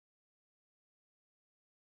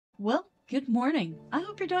Well, good morning. I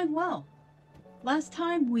hope you're doing well. Last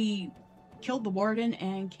time we killed the Warden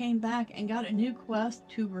and came back and got a new quest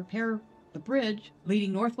to repair the bridge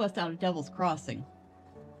leading northwest out of Devil's Crossing.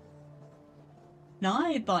 Now,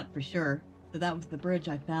 I had thought for sure that that was the bridge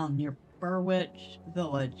I found near Burwich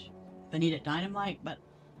Village that needed dynamite, but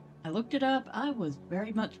I looked it up. I was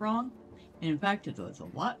very much wrong. And in fact, it was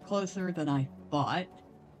a lot closer than I thought.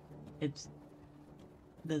 It's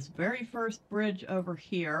this very first bridge over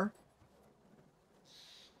here.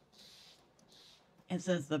 It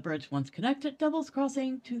says the bridge once connected Devil's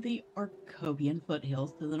Crossing to the Arkovian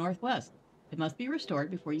Foothills to the northwest. It must be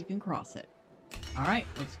restored before you can cross it. All right,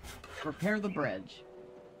 let's repair the bridge.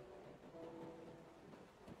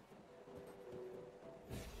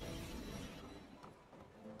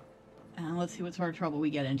 And let's see what sort of trouble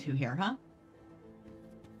we get into here, huh?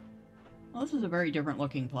 Well, this is a very different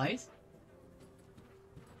looking place.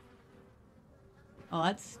 Oh,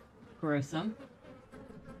 that's gruesome.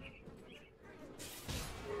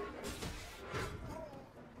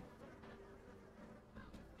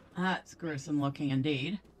 That's gruesome looking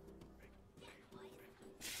indeed.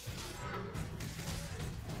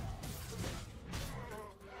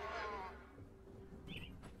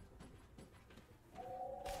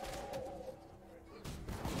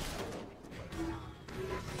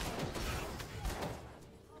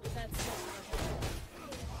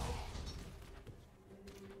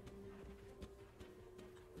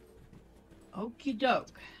 Okie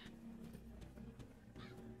doke.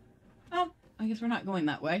 Oh, I guess we're not going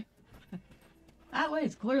that way. That way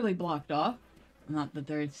is clearly blocked off. Not that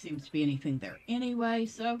there seems to be anything there anyway,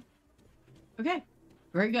 so... Okay,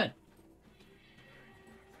 very good.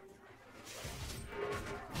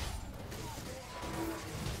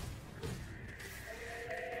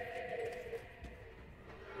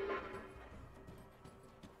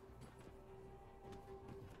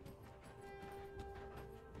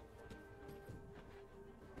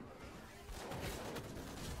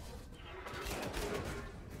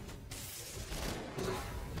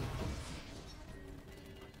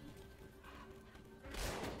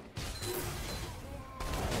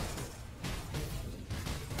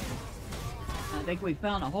 I think we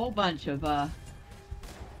found a whole bunch of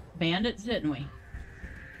bandits, didn't we?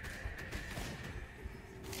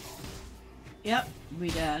 Yep, we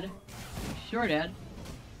did. We sure did.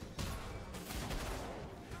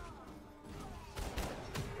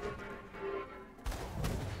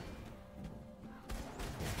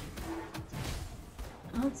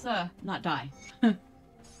 Let's not die.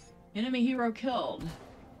 Enemy hero killed.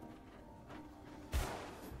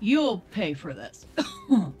 You'll pay for this.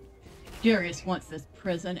 Darius wants this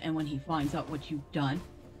prison, and when he finds out what you've done,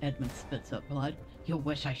 Edmund spits up blood. You'll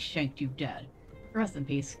wish I shanked you dead. Rest in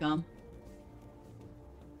peace, scum.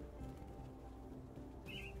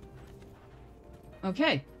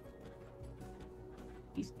 Okay.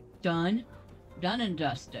 He's done. Done and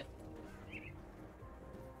dusted.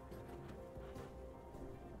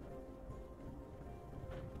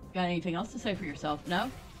 Got anything else to say for yourself?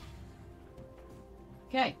 No?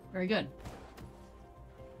 Okay, very good.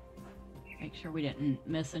 Make sure we didn't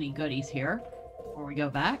miss any goodies here before we go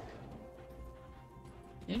back.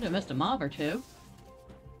 Seem to have missed a mob or two.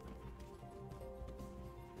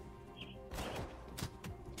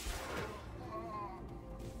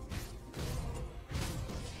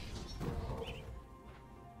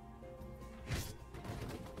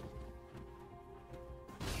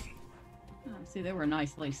 See, they were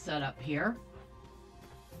nicely set up here.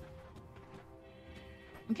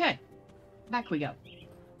 Okay, back we go.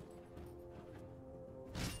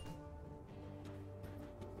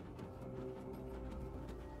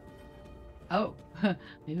 Oh,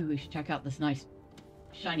 maybe we should check out this nice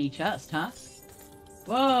shiny chest, huh?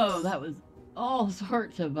 Whoa, that was all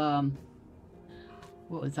sorts of,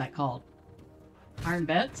 what was that called? Iron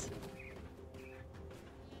beds?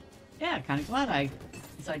 Yeah, kind of glad I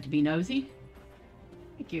decided to be nosy.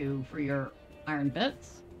 Thank you for your iron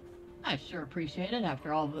bits. I sure appreciate it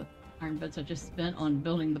after all the iron bits I just spent on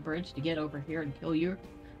building the bridge to get over here and kill you.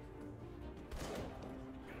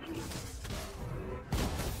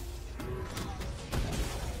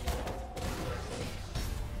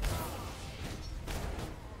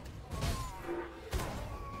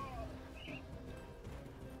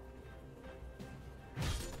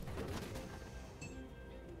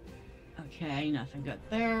 Okay, nothing good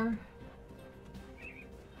there.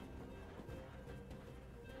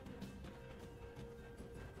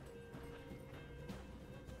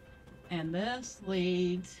 And this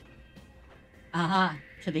leads,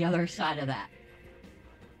 to the other side of that.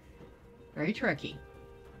 Very tricky.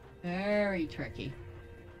 Very tricky.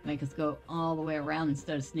 Make us go all the way around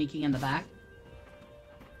instead of sneaking in the back.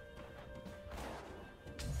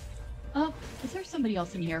 Oh, is there somebody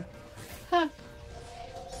else in here? Huh.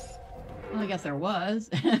 Well, I guess there was.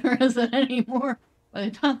 There isn't anymore. By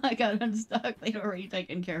the time I got unstuck, they'd already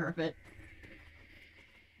taken care of it.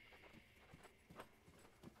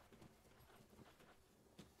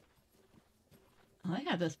 Well, they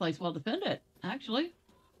had this place well defended, actually.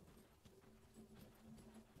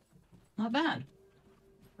 Not bad.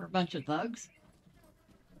 For a bunch of thugs.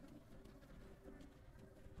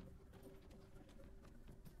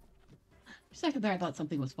 For a second there, I thought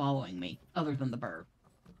something was following me, other than the bird.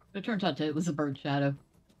 But it turns out it was a bird shadow.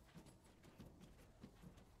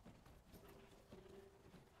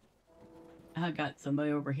 I got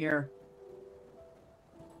somebody over here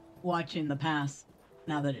watching the pass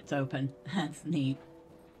now that it's open. That's neat.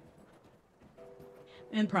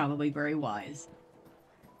 And probably very wise.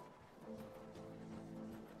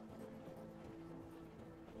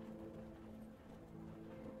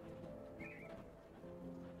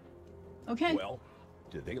 Okay. Well,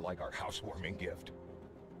 did they like our housewarming gift?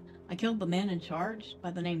 I killed the man in charge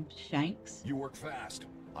by the name Shanks. You work fast.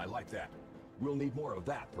 I like that. We'll need more of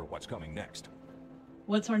that for what's coming next.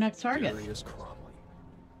 What's our next target? Darius Cromley.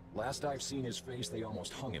 Last I've seen his face, they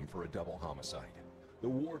almost hung him for a double homicide. The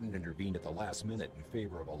Warden intervened at the last minute in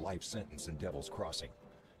favor of a life sentence in Devil's Crossing.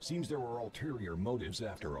 Seems there were ulterior motives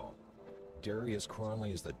after all. Darius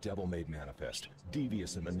Cromley is the devil-made manifest,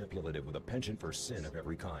 devious and manipulative with a penchant for sin of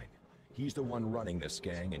every kind. He's the one running this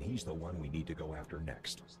gang, and he's the one we need to go after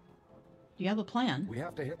next. Do you have a plan? We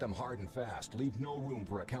have to hit them hard and fast, leave no room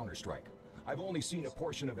for a counterstrike. I've only seen a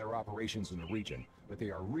portion of their operations in the region, but they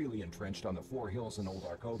are really entrenched on the Four Hills in Old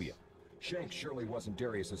Arkovia. Shanks surely wasn't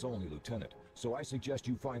Darius's only lieutenant, so I suggest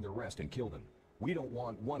you find the rest and kill them. We don't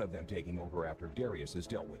want one of them taking over after Darius is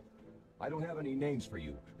dealt with. I don't have any names for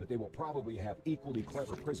you, but they will probably have equally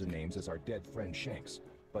clever prison names as our dead friend Shanks.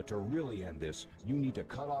 But to really end this, you need to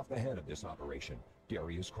cut off the head of this operation,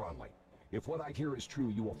 Darius Cromley. If what I hear is true,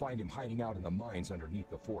 you will find him hiding out in the mines underneath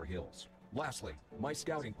the Four Hills. Lastly, my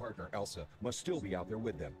scouting partner Elsa must still be out there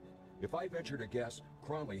with them. If I venture to guess,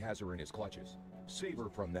 Cromley has her in his clutches. Save her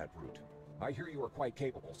from that brute. I hear you are quite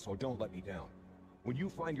capable, so don't let me down. When you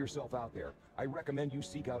find yourself out there, I recommend you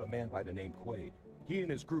seek out a man by the name Quaid. He and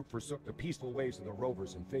his group forsook the peaceful ways of the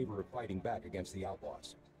Rovers in favor of fighting back against the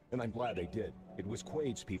outlaws. And I'm glad they did. It was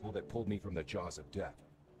Quaid's people that pulled me from the jaws of death.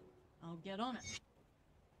 I'll get on it.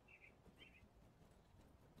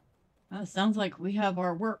 Well, it sounds like we have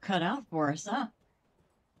our work cut out for us, huh?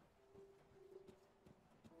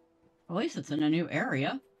 At least it's in a new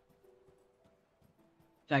area.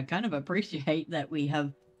 I kind of appreciate that we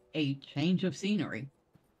have a change of scenery.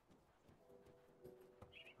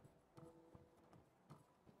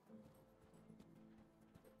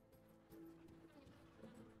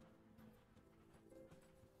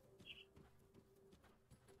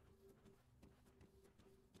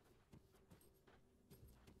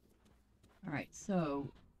 All right,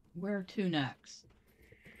 so where to next?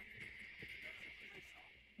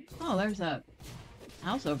 Oh, there's a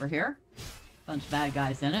house over here. Bunch of bad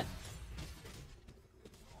guys in it.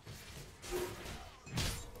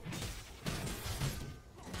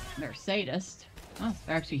 They're sadists. Oh,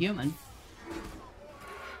 they're actually human.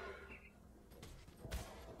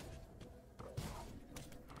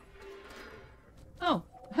 Oh,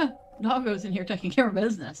 Doggo's in here taking care of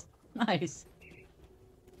business. Nice.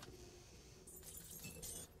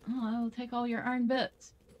 Oh, I'll take all your iron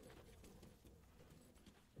bits.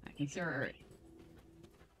 I consider it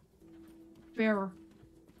fair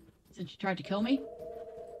since you tried to kill me.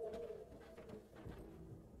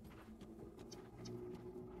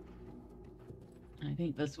 I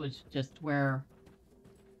think this was just where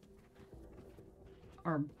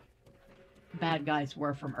our bad guys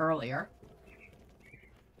were from earlier.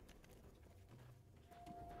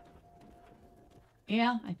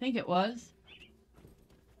 Yeah, I think it was.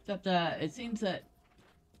 Except it seems that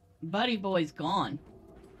Buddy Boy's gone.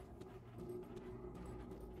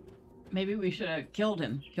 Maybe we should have killed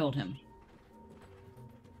him.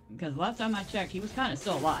 Because last time I checked, he was kind of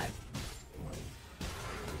still alive.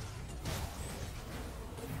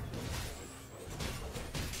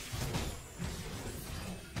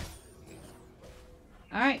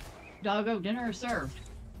 Alright, Doggo, dinner is served.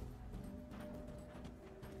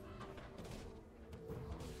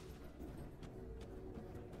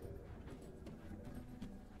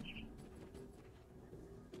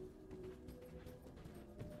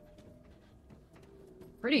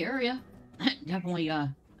 Pretty area. Definitely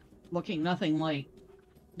looking nothing like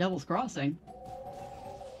Devil's Crossing.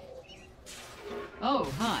 Oh,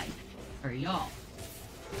 hi. Are y'all?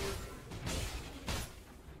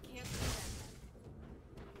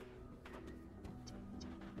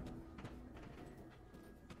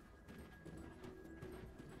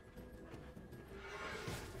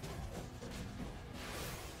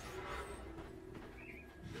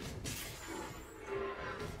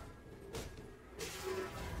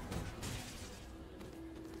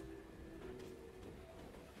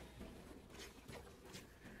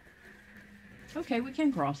 Okay, we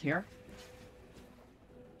can cross here.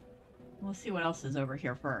 Let's see what else is over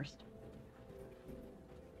here first.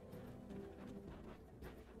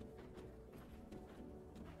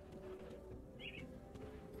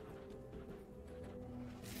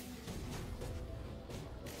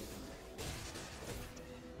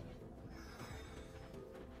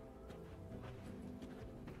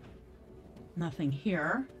 Nothing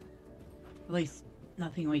here. At least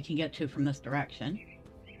nothing we can get to from this direction.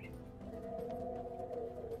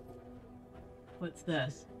 What's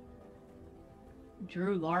this?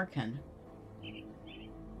 Drew Larkin.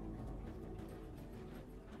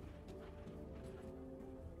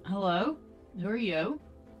 Hello? Who are you?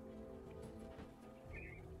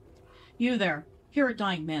 You there. Hear a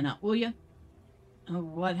dying man out, will you?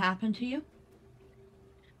 What happened to you?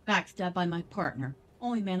 Backstabbed by my partner.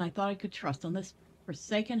 Only man I thought I could trust on this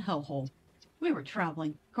forsaken hellhole. We were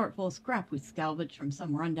traveling, cart full of scrap we salvaged from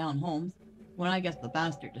some rundown homes, when I guess the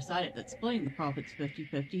bastard decided that splitting the profits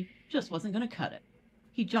 50-50 just wasn't going to cut it.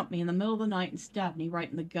 He jumped me in the middle of the night and stabbed me right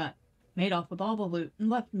in the gut, made off with all the loot, and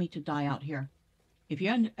left me to die out here. If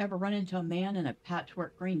you ever run into a man in a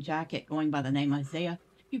patchwork green jacket going by the name Isaiah,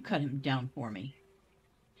 you cut him down for me.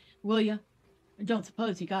 Will you? Don't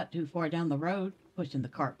suppose he got too far down the road, pushing the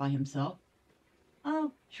cart by himself.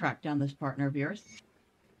 I'll track down this partner of yours.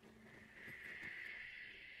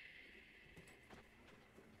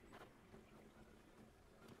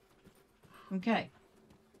 Okay.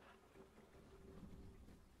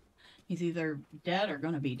 He's either dead or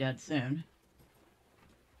going to be dead soon.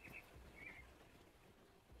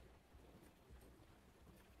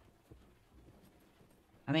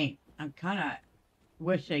 I mean, I kind of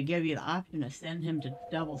wish they give you the option to send him to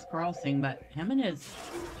Devil's Crossing, but him and his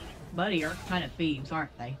buddy are kind of thieves,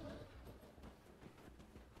 aren't they?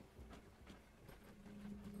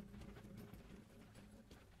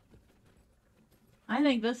 I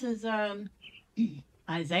think this is,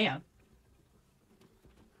 Isaiah.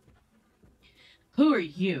 Who are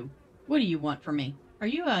you? What do you want from me? Are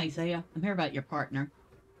you Isaiah? I'm here about your partner.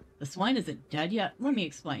 The swine isn't dead yet. Let me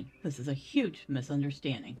explain. This is a huge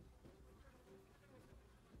misunderstanding.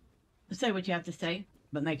 Say what you have to say,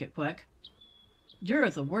 but make it quick. Drew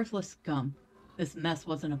is a worthless scum. This mess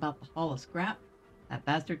wasn't about the haul of scrap. That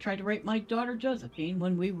bastard tried to rape my daughter Josephine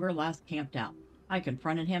when we were last camped out. I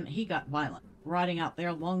confronted him, and he got violent. Rotting out there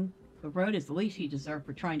along the road is the least he deserved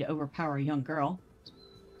for trying to overpower a young girl.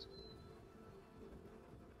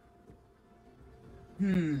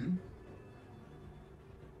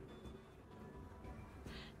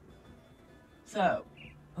 So,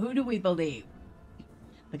 who do we believe?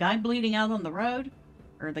 The guy bleeding out on the road?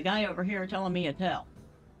 Or the guy over here telling me a tale?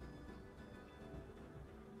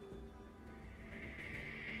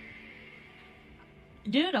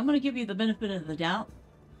 Dude, I'm going to give you the benefit of the doubt.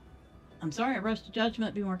 I'm sorry I rushed to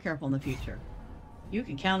judgment. Be more careful in the future. You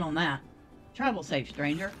can count on that. Travel safe,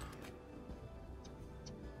 stranger.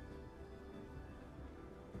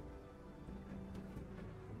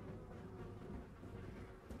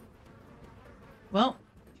 Well,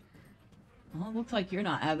 it looks like you're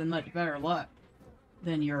not having much better luck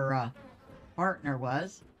than your partner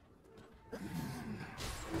was.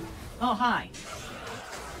 Oh, hi.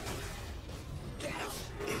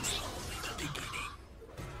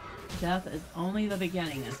 Death is only the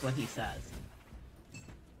beginning, is what he says.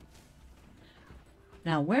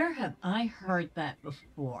 Now, where have I heard that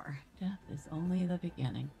before? Death is only the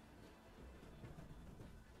beginning.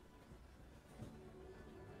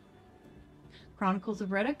 Chronicles of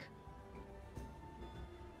Riddick?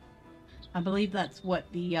 I believe that's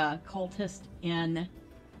what the cultist in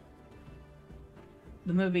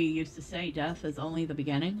the movie used to say, death is only the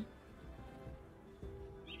beginning.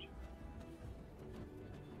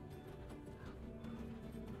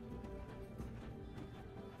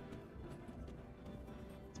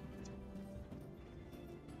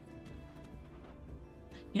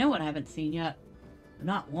 You know what I haven't seen yet?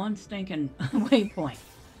 Not one stinking waypoint.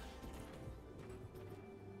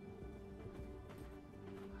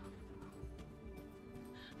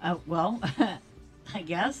 Well, I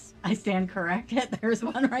guess I stand corrected. There's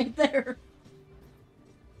one right there.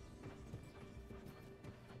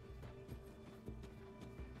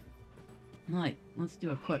 Alright, let's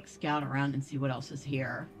do a quick scout around and see what else is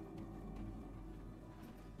here.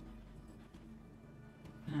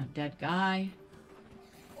 Dead guy.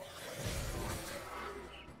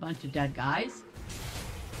 Bunch of dead guys.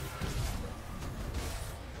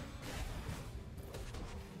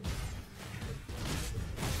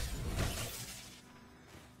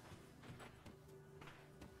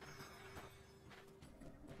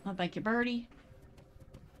 Oh, thank you, birdie.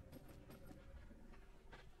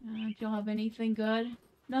 y'all have anything good?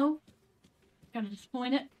 No? Kind of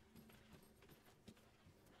disappointed?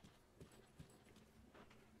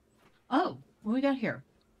 Oh, what we got here?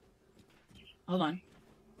 Hold on.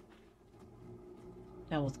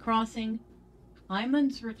 Devil's Crossing,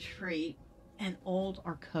 Hyman's Retreat, and Old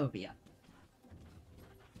Arkovia.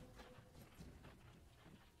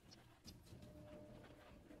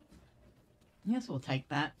 I guess we'll take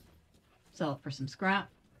that. Sell it for some scrap.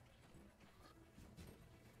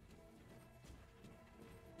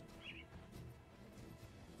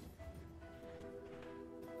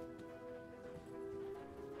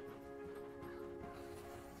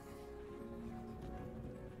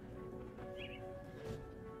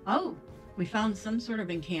 Oh, we found some sort of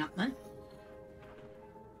encampment.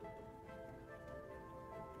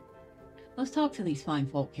 Let's talk to these fine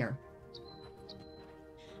folk here.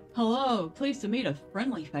 Hello, pleased to meet a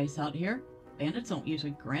friendly face out here. Bandits don't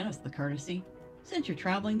usually grant us the courtesy. Since you're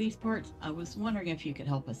traveling these parts, I was wondering if you could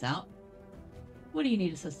help us out. What do you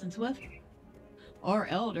need assistance with? Our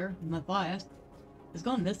elder, Matthias, has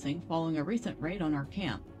gone missing following a recent raid on our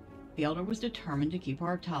camp. The elder was determined to keep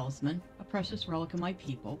our talisman, a precious relic of my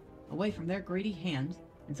people, away from their greedy hands,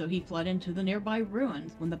 and so he fled into the nearby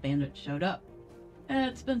ruins when the bandits showed up.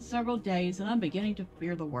 It's been several days, and I'm beginning to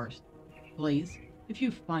fear the worst. Please, if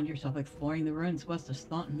you find yourself exploring the ruins west of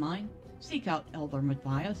Staunton Mine, seek out Elder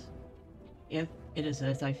Matthias. If it is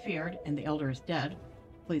as I feared, and the elder is dead,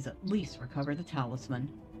 please at least recover the talisman.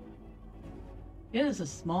 It is a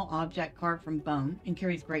small object carved from bone and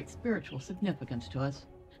carries great spiritual significance to us.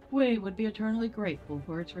 We would be eternally grateful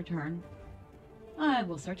for its return. I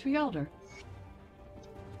will search for the elder.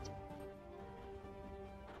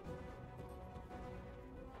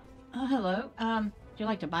 Hello. Would you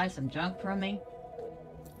like to buy some junk from me?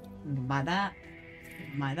 You can buy that.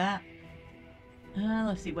 You can buy that.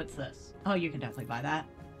 Let's see, what's this? Oh, you can definitely buy that.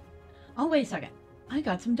 Oh, wait a second. I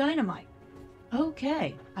got some dynamite.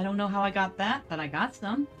 Okay. I don't know how I got that, but I got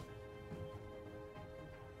some.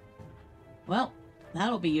 Well,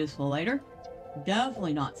 that'll be useful later.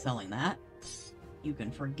 Definitely not selling that. You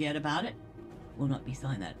can forget about it. We'll not be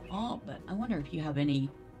selling that at all, but I wonder if you have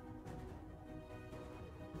any...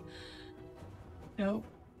 Nope.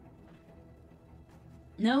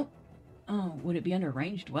 Nope. Oh, would it be under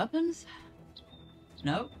ranged weapons?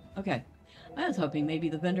 Nope. Okay. I was hoping maybe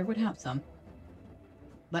the vendor would have some.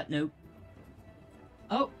 But nope.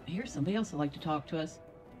 Oh, here's somebody else who'd like to talk to us.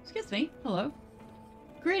 Excuse me. Hello.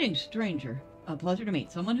 Greetings, stranger. A pleasure to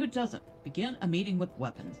meet someone who doesn't begin a meeting with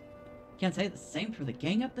weapons. Can't say the same for the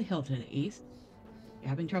gang up the hill to the east. You're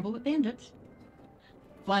having trouble with bandits.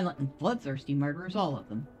 Violent and bloodthirsty murderers, all of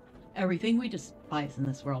them. Everything we despise in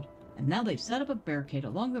this world. And now they've set up a barricade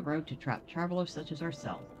along the road to trap travelers such as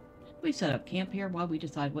ourselves. We've set up camp here while we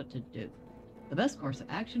decide what to do. The best course of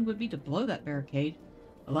action would be to blow that barricade,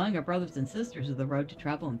 allowing our brothers and sisters of the road to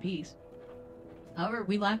travel in peace. However,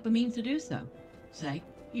 we lack the means to do so. Say,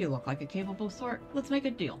 you look like a capable sort. Let's make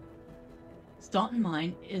a deal. Staunton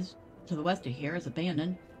Mine is to the west of here is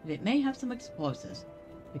abandoned, and it may have some explosives.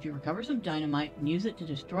 If you recover some dynamite and use it to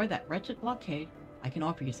destroy that wretched blockade, I can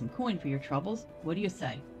offer you some coin for your troubles. What do you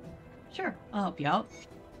say? Sure, I'll help you out.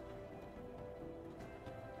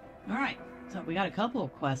 Alright, so we got a couple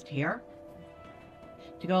of quests here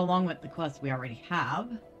to go along with the quests we already have.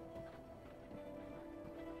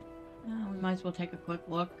 We might as well take a quick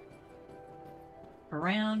look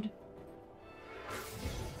around.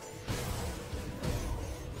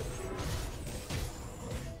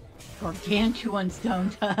 Gargantuan stone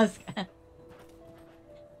tusk.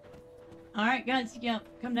 Alright guys, yeah,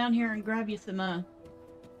 come down here and grab you some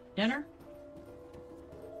dinner.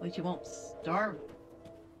 At least you won't starve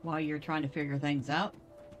while you're trying to figure things out.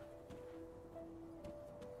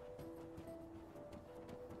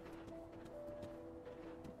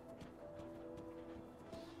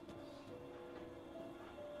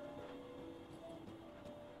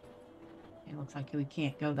 It looks like we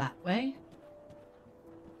can't go that way.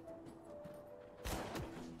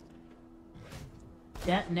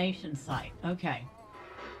 Detonation site. Okay.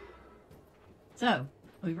 So,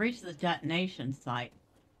 we've reached the detonation site.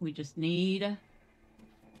 We just need...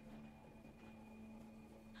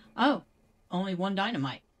 Oh! Only one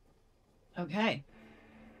dynamite. Okay.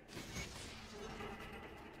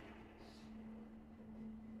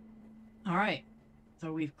 Alright.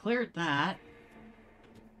 So we've cleared that.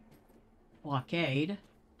 Blockade.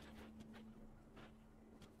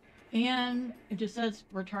 And it just says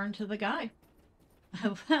return to the guy.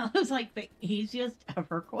 That was like the easiest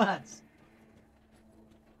ever quest.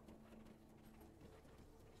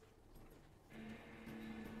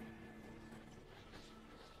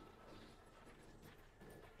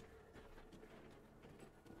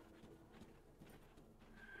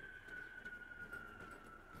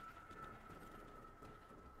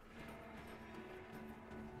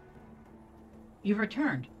 You've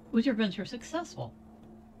returned. Was your venture successful?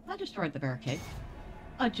 I destroyed the barricade.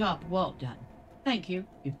 A job well done. Thank you.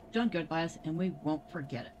 You've done good by us, and we won't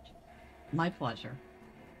forget it. My pleasure.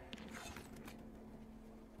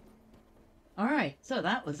 Alright, so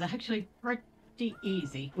that was actually pretty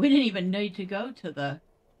easy. We didn't even need to go to the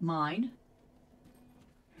mine.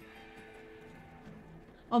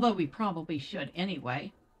 Although we probably should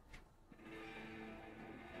anyway.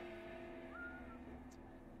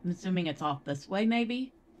 I'm assuming it's off this way,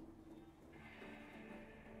 maybe?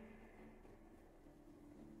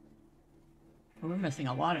 Oh, we're missing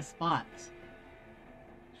a lot of spots.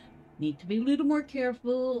 Need to be a little more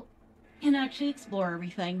careful and actually explore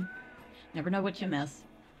everything. Never know what you miss.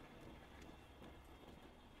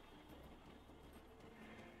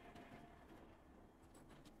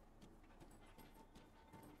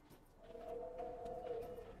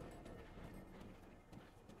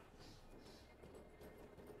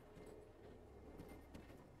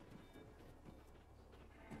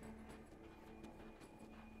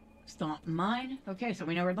 Stomp mine. Okay, so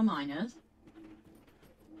we know where the mine is.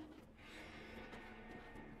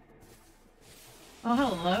 Oh,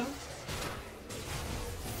 hello.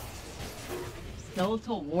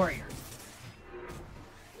 Skeletal warriors.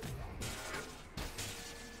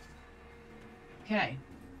 Okay.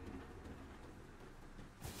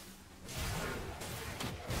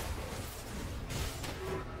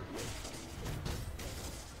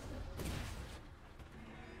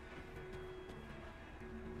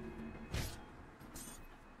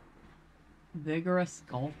 Vigorous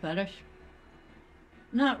skull fetish.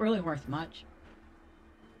 Not really worth much.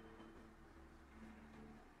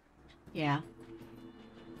 Yeah.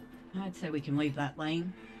 I'd say we can leave that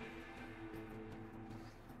lane.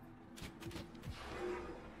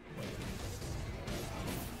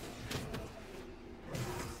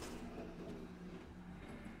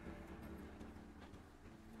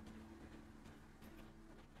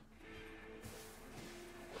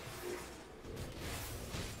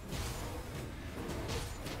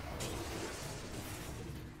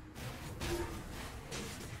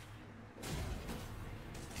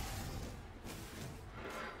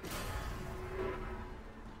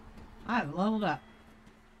 I've leveled up.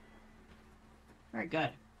 Very good.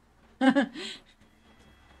 I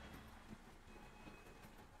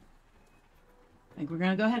think we're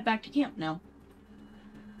gonna go head back to camp now.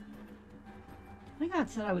 I think I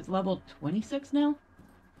said I was level 26 now.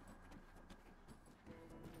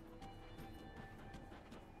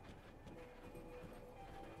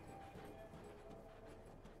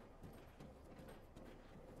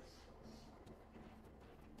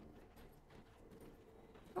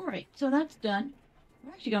 Alright, so that's done.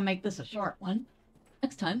 We're actually going to make this a short one.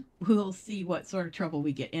 Next time, we'll see what sort of trouble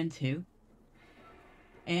we get into.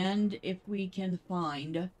 And if we can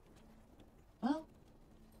find... Well,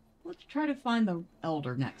 let's try to find the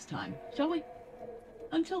Elder next time, shall we?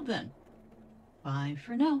 Until then, bye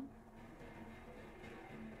for now.